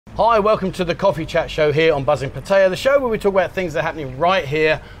Hi, welcome to the Coffee Chat Show here on Buzzing Pattaya, the show where we talk about things that are happening right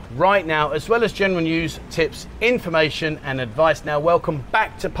here, right now, as well as general news, tips, information and advice. Now, welcome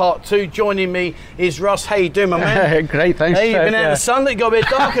back to part 2. Joining me is Russ. How you doing, my man? Great, thanks. Hey, you've been out in the sun, it got a bit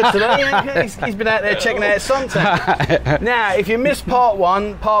darker today. He's been out there checking out his suntan. Now, if you missed part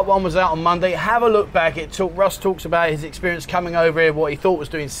 1 was out on Monday. Have a look back. Russ talks about his experience coming over here, what he thought was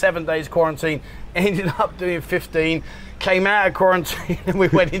doing 7 days quarantine, ended up doing 15. Came out of quarantine and we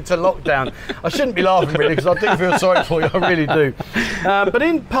went into lockdown. I shouldn't be laughing really because I do feel sorry for you, I really do. But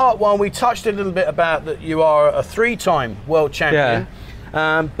in part 1 we touched a little bit about that you are a 3-time world champion.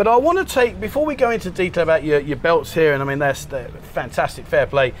 Yeah. But I want to take, before we go into detail about your belts here, and I mean they're fantastic, fair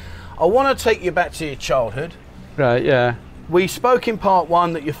play, I want to take you back to your childhood. Right, yeah. We spoke in part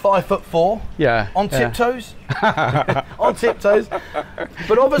 1 that you're 5'4". Yeah. On tiptoes. On tiptoes.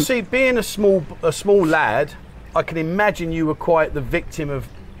 But obviously being a small lad, I can imagine you were quite the victim of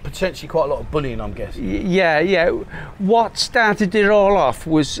potentially quite a lot of bullying, I'm guessing. Yeah. What started it all off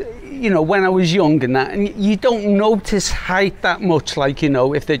was, you know, when I was young and that, and you don't notice height that much, like, you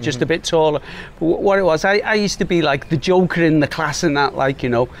know, if they're just a bit taller. But what it was, I used to be like the joker in the class and that, like, you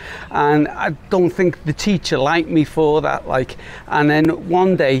know, and I don't think the teacher liked me for that, like. And then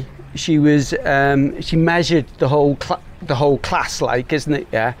one day she was, she measured the whole class, like, isn't it?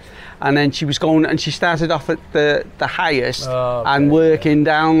 Yeah. And then she was going, and she started off at the highest and working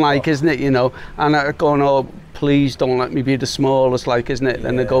down, like, isn't it, you know, and I going, oh, please don't let me be the smallest, like, isn't it?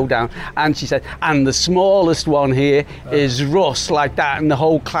 Then I go down, and she said, and the smallest one here is Russ, like that, and the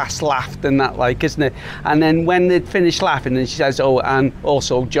whole class laughed and that, like, isn't it? And then when they'd finished laughing, and she says, oh, and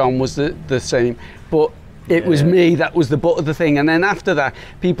also John was the same, but it was me that was the butt of the thing. And then after that,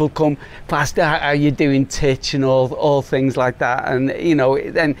 people come past, how are you doing, Titch, and all things like that. And, you know,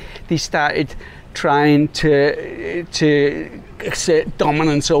 then they started trying to exert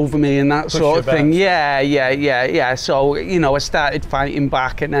dominance over me and that sort of thing. Yeah. So, you know, I started fighting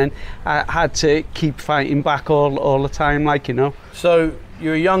back, and then I had to keep fighting back all the time, like, you know. So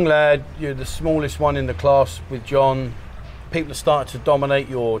you're a young lad, you're the smallest one in the class with John. People are starting to dominate,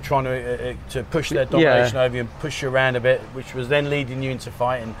 you're trying to push their domination over you and push you around a bit, which was then leading you into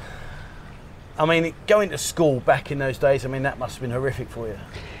fighting. I mean, going to school back in those days, I mean, that must have been horrific for you.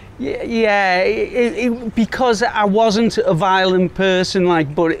 Yeah, because I wasn't a violent person,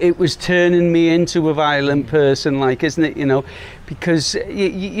 like, but it was turning me into a violent person, like, isn't it, you know? Because,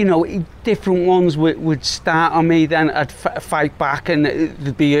 you know, different ones would start on me, then I'd fight back, and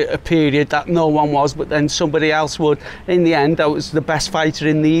there'd be a period that no one was, but then somebody else would. In the end, I was the best fighter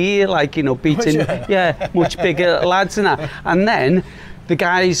in the year, like, you know, beating, much bigger lads and that. And then the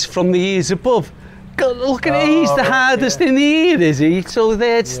guys from the years above, look at it, he's the hardest in the year, is he? So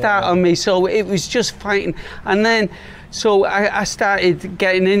they'd start on me, so it was just fighting. And then, so I started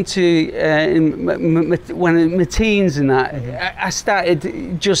getting into, when in my teens and that, I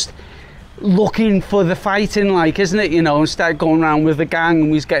started just looking for the fighting, like, isn't it, you know, and started going around with the gang,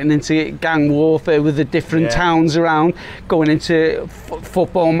 and we was getting into gang warfare with the different towns around, going into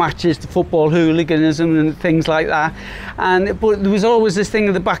football matches, the football hooliganism and things like that. But there was always this thing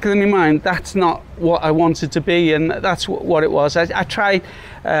at the back of my mind, that's not what I wanted to be, and that's what it was. I tried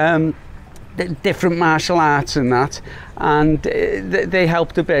different martial arts and that, and they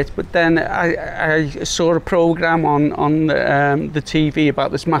helped a bit. But then I saw a program on the TV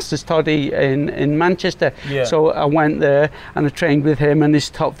about this Masters Toddy in Manchester. So I went there and I trained with him and his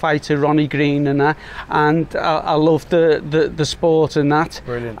top fighter Ronnie Green and that, and I loved the sport and that.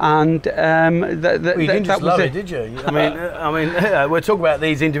 Brilliant. And well, you didn't just love it, did you? I mean, we'll talk about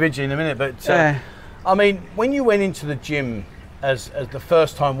these individually in a minute, but I mean, when you went into the gym as the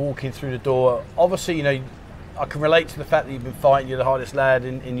first time walking through the door, obviously, you know, I can relate to the fact that you've been fighting, you're the hardest lad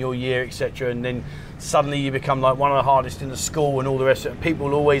in your year, etc., and then suddenly you become like one of the hardest in the school and all the rest of it. People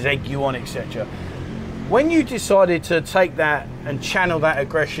will always egg you on, etc. When you decided to take that and channel that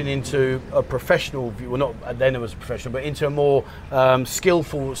aggression into a professional view, well, not then it was a professional, but into a more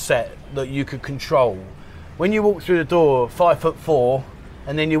skillful set that you could control, when you walked through the door, 5'4",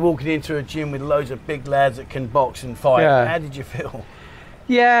 and then you're walking into a gym with loads of big lads that can box and fight, how did you feel?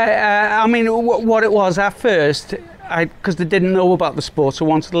 I mean, what it was at first, because they didn't know about the sport, so I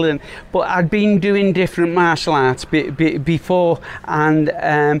wanted to learn. But I'd been doing different martial arts before,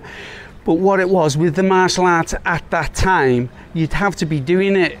 and but what it was with the martial arts at that time, you'd have to be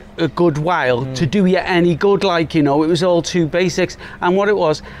doing it a good while to do you any good, like, you know, it was all too basics. And what it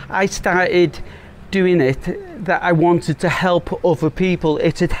was, I started doing it that I wanted to help other people.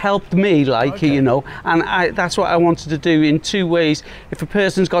 It had helped me, like, okay. you know, and that's what I wanted to do in two ways. If a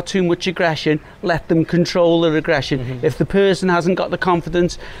person's got too much aggression, let them control their aggression. Mm-hmm. If the person hasn't got the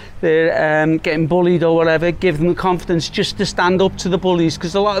confidence, they're getting bullied or whatever, give them the confidence just to stand up to the bullies,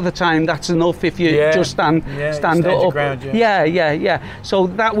 because a lot of the time that's enough if you just stand up. Ground, yeah. So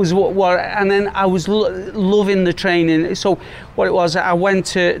that was what and then I was loving the training. So what it was, I went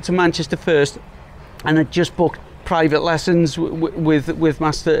to Manchester first, and I just booked private lessons with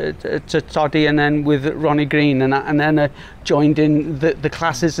Master Toddy, and then with Ronnie Green, and then I joined in the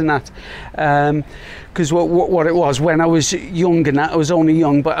classes and that. Because what it was, when I was young and that, I was only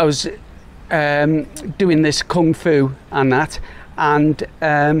young, but I was doing this kung fu and that, and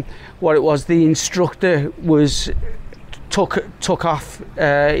what it was, the instructor was took off.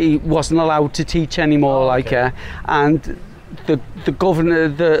 He wasn't allowed to teach anymore, and the governor,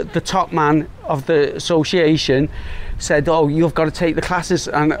 the top man of the association, said, "Oh, you've got to take the classes,"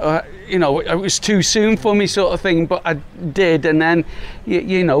 and you know, it was too soon for me, sort of thing. But I did, and then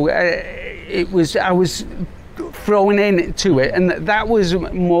you know, I was thrown into it, and that was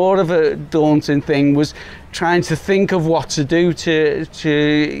more of a daunting thing, was trying to think of what to do to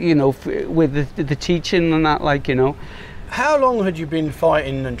you know, with the teaching and that, like, you know. How long had you been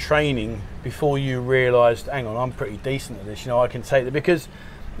fighting and training before you realised, hang on, I'm pretty decent at this, you know, I can take it? Because,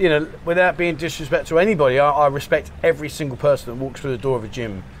 you know, without being disrespectful to anybody, I respect every single person that walks through the door of a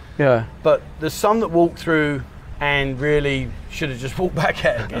gym. Yeah. But there's some that walk through and really should have just walked back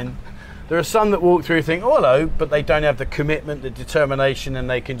out again. There are some that walk through and think, oh, hello, but they don't have the commitment, the determination, and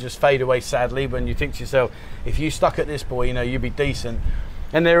they can just fade away sadly when you think to yourself, if you stuck at this, boy, you know, you'd be decent.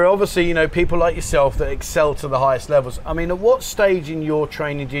 And there are obviously, you know, people like yourself that excel to the highest levels. I mean, at what stage in your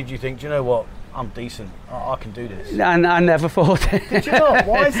training did you think, do you know what, I'm decent, I can do this? And I never thought it. Did you not?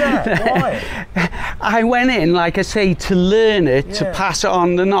 Why is that? Why? I went in, like I say, to learn it, to pass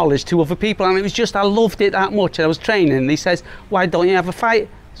on the knowledge to other people. And it was just, I loved it that much. I was training, and he says, why don't you have a fight?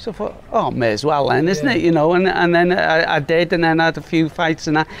 So I thought, oh, may as well then, isn't it? You know, and then I did, and then I had a few fights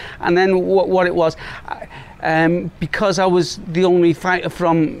and that. And then what it was, because I was the only fighter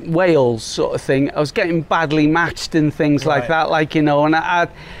from Wales, sort of thing, I was getting badly matched and things like that, like, you know, and I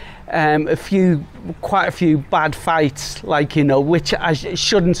had quite a few bad fights, like, you know, which I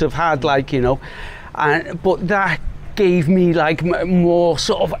shouldn't have had, like, you know, but that gave me like more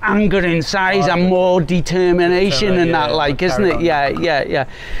sort of anger inside and more determination and that, like, isn't it? Yeah.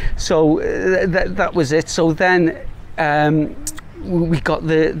 So that was it. So then we got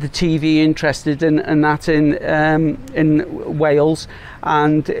the TV interested in that in Wales,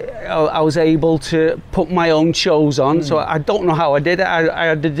 and I was able to put my own shows on. So I don't know how I did it. I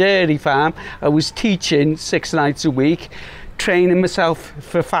had a dairy farm. I was teaching 6 nights a week, training myself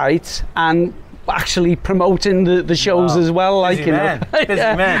for fights, and actually promoting the shows as well, like, busy man. Busy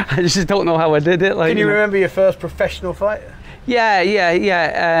man. I just don't know how I did it. Like, can you remember your first professional fight?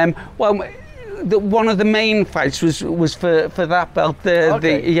 Yeah. Well, one of the main fights was for that belt.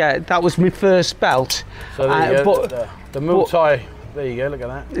 That was my first belt. So there you go, the Muay Thai. There you go. Look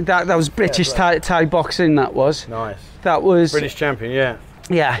at that. That was British Thai boxing. That was nice. That was British champion.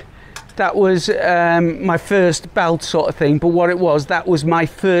 Yeah. That was my first belt, sort of thing. But what it was, that was my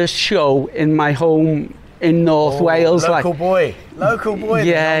first show in my home in North Wales. Local boy on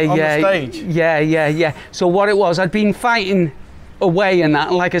the stage. Yeah. So what it was, I'd been fighting away and that,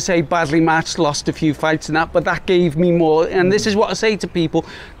 and like I say, badly matched, lost a few fights and that, but that gave me more. And this is what I say to people: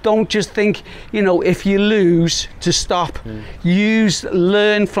 don't just think, you know, if you lose, to stop.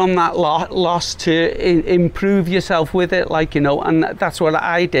 Learn from that loss to improve yourself with it, like, you know. And that's what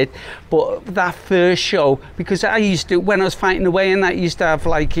I did. But that first show, because I used to, when I was fighting away and that, used to have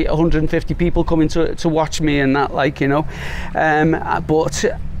like 150 people coming to watch me and that, like, you know. But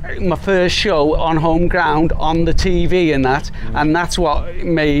my first show on home ground on the TV and that, and that's what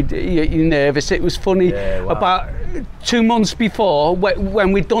made you nervous. It was funny. About 2 months before,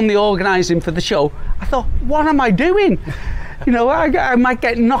 when we'd done the organising for the show, I thought, what am I doing? You know, I might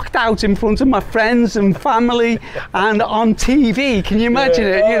get knocked out in front of my friends and family and on TV. Can you imagine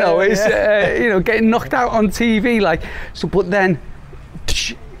it? You know, it's you know, getting knocked out on TV, like. So, but then,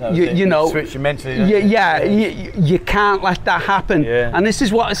 you know, switch your mentally. You can't let that happen. And this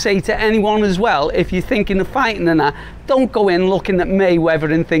is what I say to anyone as well: if you're thinking of fighting and that, don't go in looking at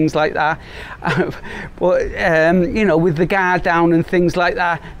Mayweather and things like that. But you know, with the guard down and things like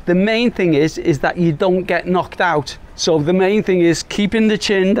that, the main thing is that you don't get knocked out. So the main thing is keeping the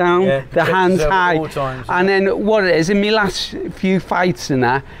chin down, the hands high. And then what it is, in my last few fights and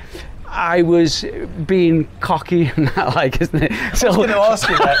that, I was being cocky and that, like, isn't it? So, I was going to ask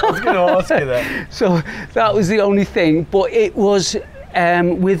you that. So that was the only thing. But it was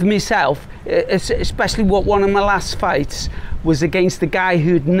with myself, especially one of my last fights was against a guy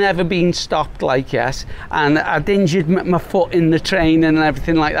who'd never been stopped, like, yes, and I'd injured my foot in the training and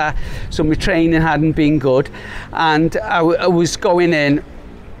everything like that, so my training hadn't been good, and I was going in,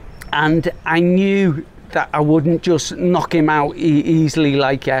 and I knew that I wouldn't just knock him out easily,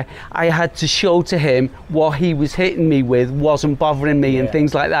 like, yeah. I had to show to him what he was hitting me with wasn't bothering me, and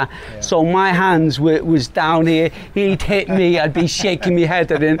things like that. So my hands was down here, he'd hit me, I'd be shaking my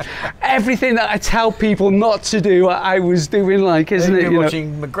head at him. Everything that I tell people not to do, I was doing, like, isn't it? You're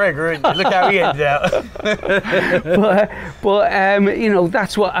watching McGregor, and look how he ended out. but you know,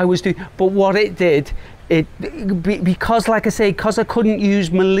 that's what I was doing. But what it did, because, like I say, because I couldn't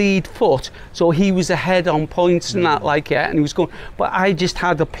use my lead foot, so he was ahead on points and that, like, yeah, and he was going, but I just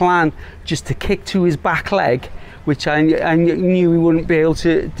had a plan just to kick to his back leg, which I knew he wouldn't be able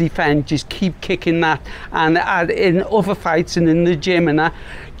to defend, just keep kicking that. And in other fights and in the gym and that,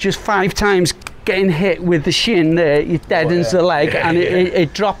 just 5 times getting hit with the shin there, it deadens the leg, and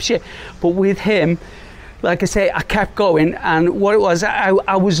it drops you. But with him, like I say, I kept going, and what it was,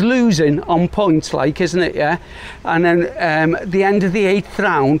 I was losing on points, like, isn't it, yeah? And then at the end of the 8th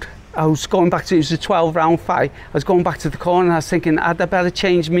round, I was going back to, it was a 12-round fight, I was going back to the corner, and I was thinking, I'd better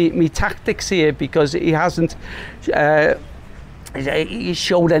change me tactics here, because he hasn't he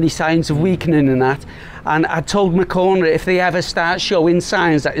showed any signs of weakening and that. And I told my corner if they ever start showing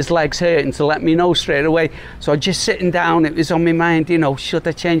signs that his leg's hurting to let me know straight away. So just sitting down, it was on my mind, you know, should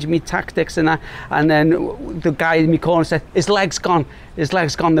I change my tactics and that? And then the guy in my corner said, his leg's gone,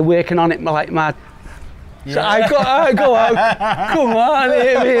 they're working on it like mad. Yeah. So I go out, come on,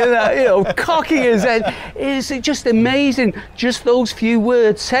 hit me, that, you know, cocky as that. It's just amazing, just those few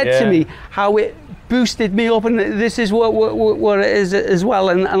words said to me, how it boosted me up, and this is what it is as well.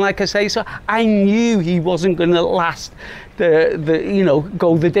 And like I say, so I knew he wasn't going to last the you know,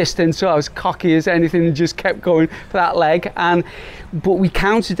 go the distance, so I was cocky as anything and just kept going for that leg. But we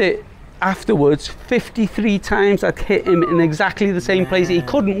counted it afterwards, 53 times I'd hit him in exactly the same place. He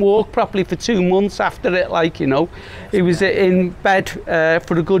couldn't walk properly for 2 months after it, like, you know. He was in bed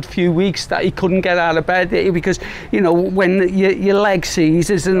for a good few weeks, that he couldn't get out of bed, because, you know, when your leg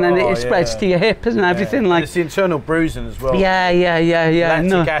seizes and then it spreads to your hip and everything, like. And it's the internal bruising as well.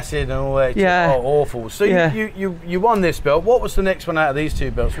 Lactic acid and all that. Awful. So you won this belt. What was the next one out of these 2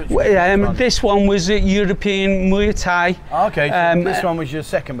 belts? This one was a European Muay Thai. Okay, so this one was your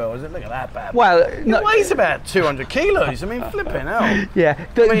second belt, was it? Look at that bad. Well, it weighs about 200 kilos. I mean, flipping hell. Yeah,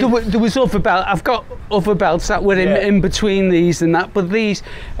 there was other belts. I've got other belts that were in between these and that, but these,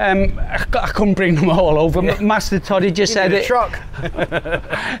 I couldn't bring them all over. Master Toddy just said it. Truck.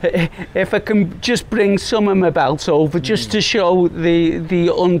 If I can just bring some of my belts over, just to show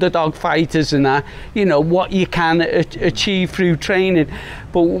the underdog fighters and that, you know, what you can achieve through training.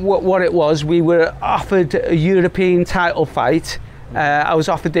 But what it was, we were offered a European title fight. I was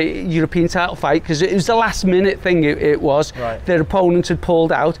offered the European title fight because it was the last minute thing. It was their opponent had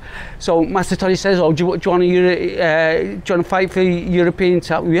pulled out, so Master Toddy says, "Oh, do you want to fight for European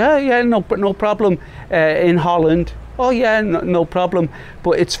title?" Yeah, no problem. In Holland. Oh yeah, no problem.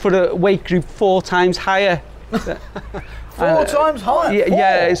 But it's for a weight group 4 times higher. 4 times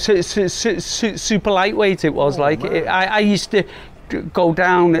higher. Super lightweight it was. I used to go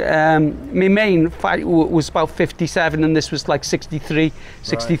down, my main fight was about 57 and this was like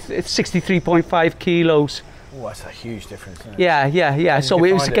 63.5 kilos. Oh, that's a huge difference, isn't it? Yeah. So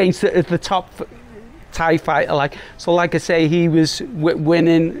it was against the top Thai fighter, like, so like I say, he was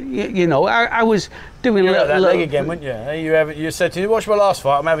winning, you know. I was doing a little that leg again, wouldn't you? You said to me, watch my last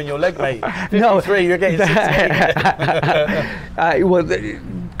fight, I'm having your leg, mate. 53, no, you're getting 68. Well,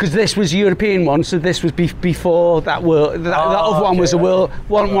 because this was European one, so this was before that world. That other one was a world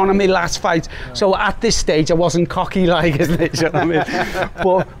one of my last fights. So at this stage, I wasn't cocky, like, isn't it? You know what I mean?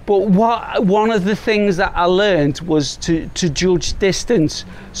 But one of the things that I learned was to judge distance,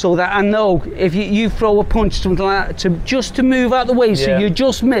 so that I know if you throw a punch, something like that, just to move out the way, so you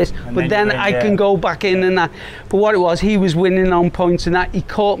just miss. And but then I can go back in and that. But what it was, he was winning on points and that. He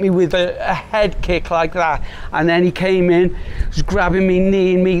caught me with a head kick like that, and then he came in, was grabbing me,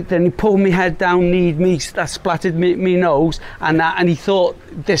 kneeing me. Then he pulled my head down, kneed me, that splattered me nose, and he thought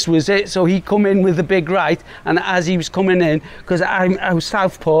this was it. So he come in with the big right, and as he was coming in, because I was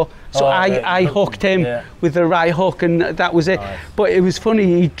southpaw, So I hooked him with the right hook, and that was it. Nice. But it was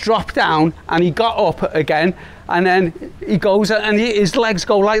funny, he dropped down and he got up again, and then he goes and his legs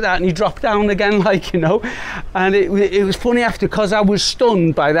go like that, and he dropped down again, like, you know. And it was funny after, because I was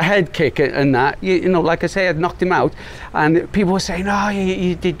stunned by the head kick and that, you know, like I say, I'd knocked him out, and people were saying, oh,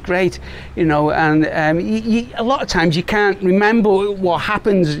 you did great, you know. And a lot of times you can't remember what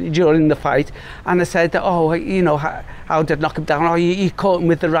happens during the fight. And I said, oh, you know, how did I knock him down? Oh, you caught him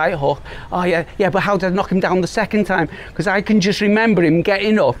with the right hook. Oh, yeah, but how did I knock him down the second time? Because I can just remember him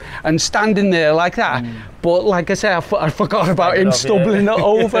getting up and standing there like that. But like I say, I forgot about him stumbling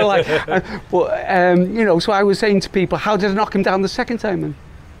over. Like, but you know, so I was saying to people, how did I knock him down the second time? And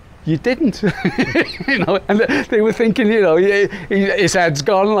you didn't. You know, and they were thinking, you know, his head's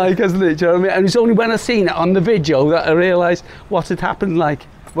gone, like, hasn't it? Do you know what I mean? And it's only when I seen it on the video that I realised what had happened, like.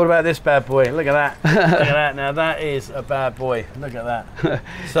 What about this bad boy? Look at that. Look at that. Now that is a bad boy. Look at that.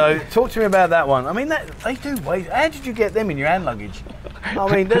 So talk to me about that one. I mean, they do weigh. How did you get them in your hand luggage?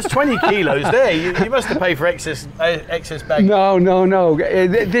 I mean, there's 20 kilos there. You must have paid for excess baggage. No.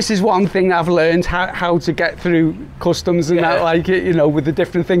 This is one thing I've learned, how to get through customs and that, like, you know, with the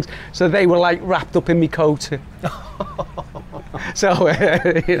different things. So they were like wrapped up in my coat. So,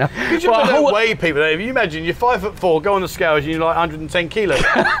 you know. You just don't weigh people. If you imagine you're 5'4", go on the scales and you're like 110 kilos.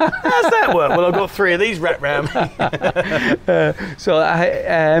 How's that work? Well, I've got 3 of these wrapped around me. So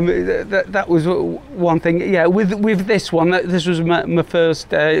that was one thing. Yeah, with this one, this was my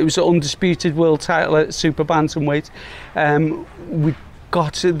first, it was an undisputed world title at super bantamweight. We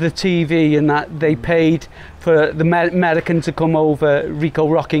got the TV and that they paid for the American to come over, Rico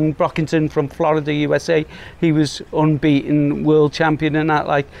Brockington from Florida, USA. He was unbeaten world champion and that,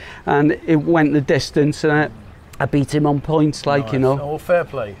 like, and it went the distance, and I beat him on points, like, nice. You know. Oh, fair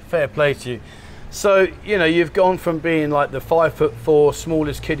play to you. So, you know, you've gone from being like the 5'4",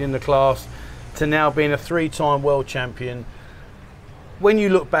 smallest kid in the class to now being a 3-time world champion. When you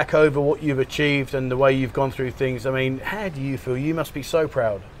look back over what you've achieved and the way you've gone through things, I mean, how do you feel? You must be so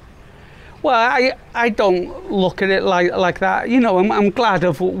proud. Well, I don't look at it like that. You know, I'm glad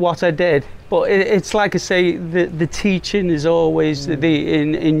of what I did, but it's like I say, the teaching is always the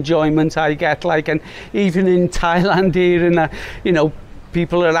enjoyment I get. Like, and even in Thailand here, and you know,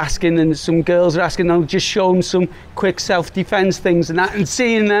 people are asking, and some girls are asking, I'll just show them some quick self-defense things and that, and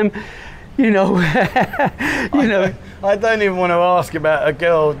seeing them, you know, I don't even want to ask about a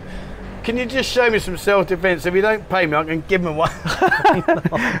girl. Can you just show me some self-defense? If you don't pay me, I can give them one.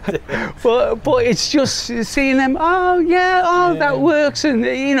 but it's just seeing them. Oh yeah, that works, and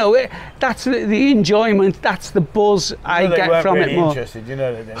you know, that's the enjoyment. That's the buzz I get from really it more. Interested, you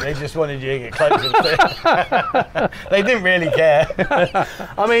know, they just wanted you to get closer. They didn't really care.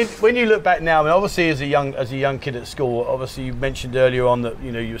 I mean, when you look back now, I mean, obviously as a young kid at school, obviously you mentioned earlier on that,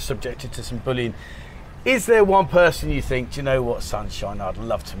 you know, you were subjected to some bullying. Is there one person you think, do you know what, Sunshine, I'd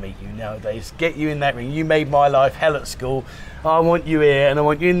love to meet you nowadays, get you in that ring, you made my life hell at school, I want you here and I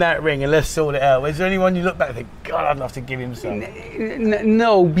want you in that ring and let's sort it out. Is there anyone you look back and think, God, I'd love to give him some?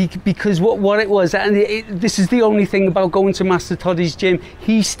 No, because what it was, and this is the only thing about going to Master Toddy's gym,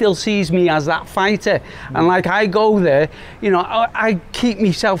 he still sees me as that fighter. And like, I go there, you know, I keep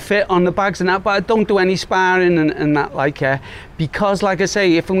myself fit on the bags and that, but I don't do any sparring and that, like, because like I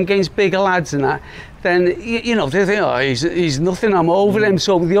say, if I'm against bigger lads and that, then, you know, they think, oh, he's nothing, I'm over him.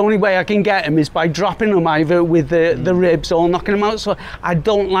 So the only way I can get him is by dropping him either with the ribs or knocking him out. So I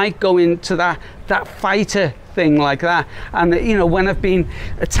don't like going to that fighter thing like that. And, you know, when I've been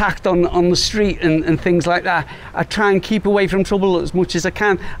attacked on the street and things like that, I try and keep away from trouble as much as I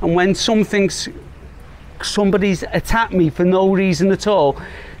can. And when somebody's attacked me for no reason at all,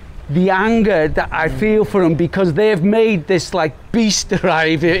 the anger that I feel for them, because they've made this like beast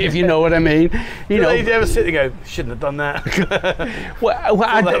arrive, if you know what I mean. You know, you ever sit there and go, shouldn't have done that. That was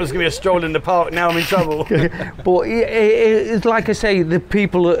going to be a stroll in the park, now I'm in trouble. But it's like I say, the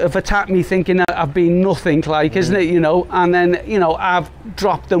people have attacked me thinking that I've been nothing, like, isn't it, you know, and then, you know, I've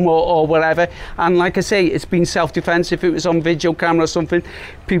dropped them or whatever, and like I say, it's been self-defense. If it was on video camera or something,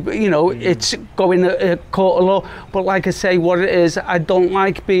 people, you know, it's going a court of law. But like I say, what it is, I don't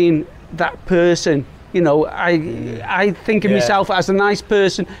like being that person. You know, I think of myself as a nice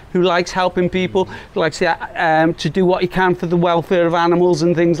person who likes helping people, who likes to do what he can for the welfare of animals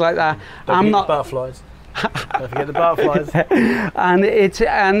and things like that. I'm not butterflies. Don't forget the butterflies.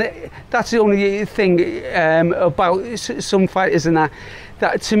 and that's the only thing about some fighters and that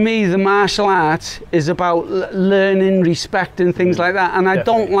to me the martial art is about learning respect and things like that, and I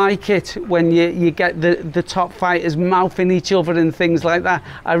don't like it when you get the top fighters mouthing each other and things like that.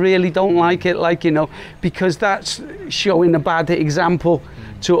 I really don't like it, like, you know, because that's showing a bad example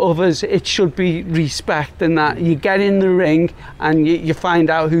to others, it should be respect, and that you get in the ring and you find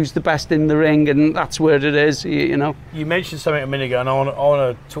out who's the best in the ring, and that's where it is, you know. You mentioned something a minute ago, and I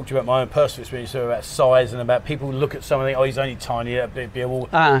want to talk to you about my own personal experience about size and about people who look at someone and think, oh, he's only tiny, a bit big.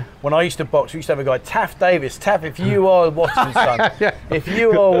 When I used to box, we used to have a guy, Taff Davis. Taff, if you are watching, son, if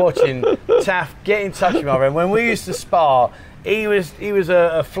you are watching, Taff, get in touch with my friend. When we used to spar, he was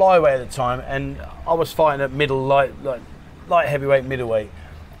a flyweight at the time, and I was fighting at light heavyweight, middleweight.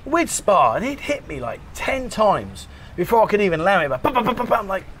 We'd spar, and he'd hit me like 10 times before I could even land it. But I'm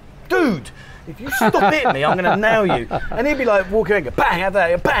like, dude, if you stop hitting me, I'm going to nail you. And he'd be like walking around, bang out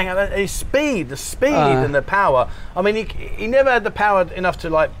there, bang out there. His speed, the speed and the power. I mean, he never had the power enough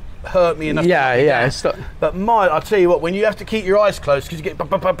to like hurt me enough. But I'll tell you what, when you have to keep your eyes closed because you get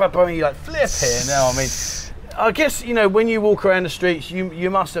you like flip here now. I mean, I guess, you know, when you walk around the streets, you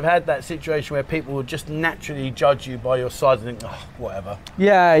must have had that situation where people would just naturally judge you by your size and think, oh, whatever.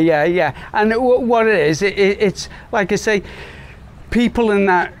 Yeah. And what it is, it's like I say, people in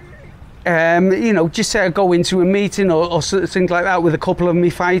that, you know, just say I go into a meeting or things like that with a couple of me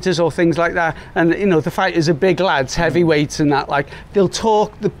fighters or things like that, and you know, the fighters are big lads, heavyweights and that, like, they'll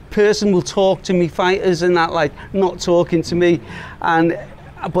talk, the person will talk to me fighters and that, like, not talking to me,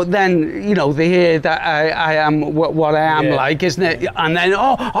 but then, you know, they hear that I am what I am, like, isn't it? And then,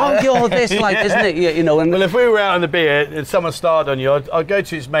 oh, you're this, like, isn't it? You know. And well, if we were out on the beer and someone started on you, I'd go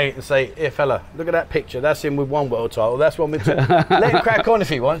to his mate and say, here, fella, look at that picture. That's him with one world title. That's one with two. Let him crack on if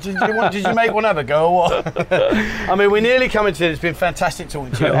he wants. Did you make one other go or what? I mean, we're nearly coming to it. It's been fantastic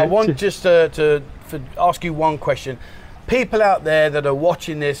talking to you. I want just to ask you one question. People out there that are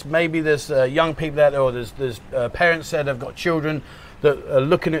watching this, maybe there's young people out there, or there's parents that have got children that are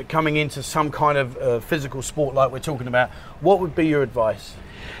looking at coming into some kind of physical sport like we're talking about. What would be your advice?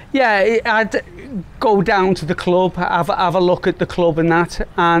 Yeah, I'd go down to the club, have a look at the club and that,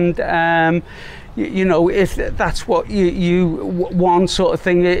 and you know, if that's what you want, sort of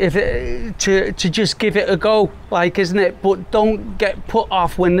thing, to just give it a go, like, isn't it? But don't get put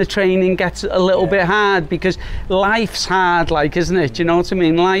off when the training gets a little bit hard, because life's hard, like, isn't it? You know what I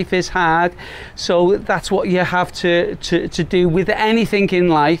mean? Life is hard, so that's what you have to do with anything in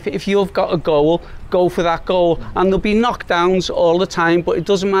life. If you've got a goal, go for that goal, and there'll be knockdowns all the time, but it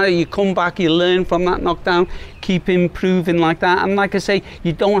doesn't matter. You come back, you learn from that knockdown, keep improving like that. And like I say,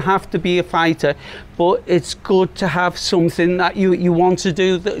 you don't have to be a fighter, but it's good to have something that you want to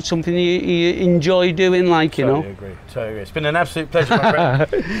do, something you enjoy doing, like, you know. Totally agree. It's been an absolute pleasure, my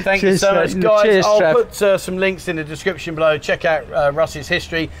friend. Thank you so much, guys. Cheers, I'll put some links in the description below. Check out Russ's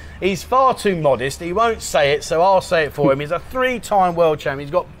history. He's far too modest. He won't say it, so I'll say it for him. He's a 3-time world champion.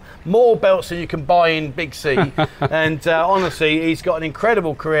 He's got more belts than you can buy in Big C, and honestly, he's got an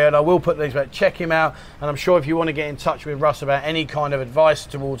incredible career, and I will put these back. Check him out, and I'm sure if you want to get in touch with Russ about any kind of advice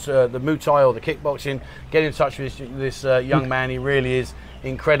towards the Muay Thai or the kickboxing, get in touch with this young man. He really is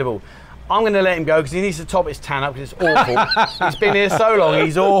incredible. I'm going to let him go because he needs to top his tan up because it's awful. He's been here so long,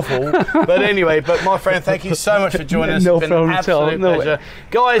 he's awful. But anyway, my friend, thank you so much for joining us. It's been an absolute pleasure.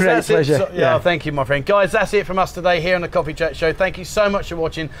 Guys, that's it. Yeah, thank you, my friend. Guys, that's it from us today here on the Coffee Chat Show. Thank you so much for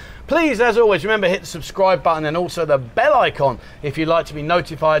watching. Please, as always, remember, hit the subscribe button and also the bell icon if you'd like to be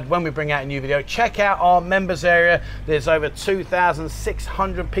notified when we bring out a new video. Check out our members area. There's over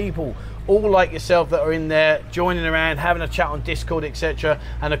 2,600 people, all like yourself, that are in there joining around, having a chat on Discord, etc.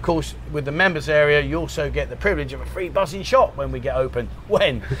 And of course, with the members area, you also get the privilege of a free buzzing shot when we get open.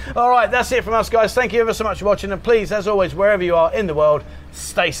 All right, that's it from us, guys. Thank you ever so much for watching, and please, as always, wherever you are in the world,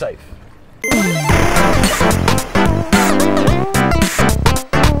 stay safe.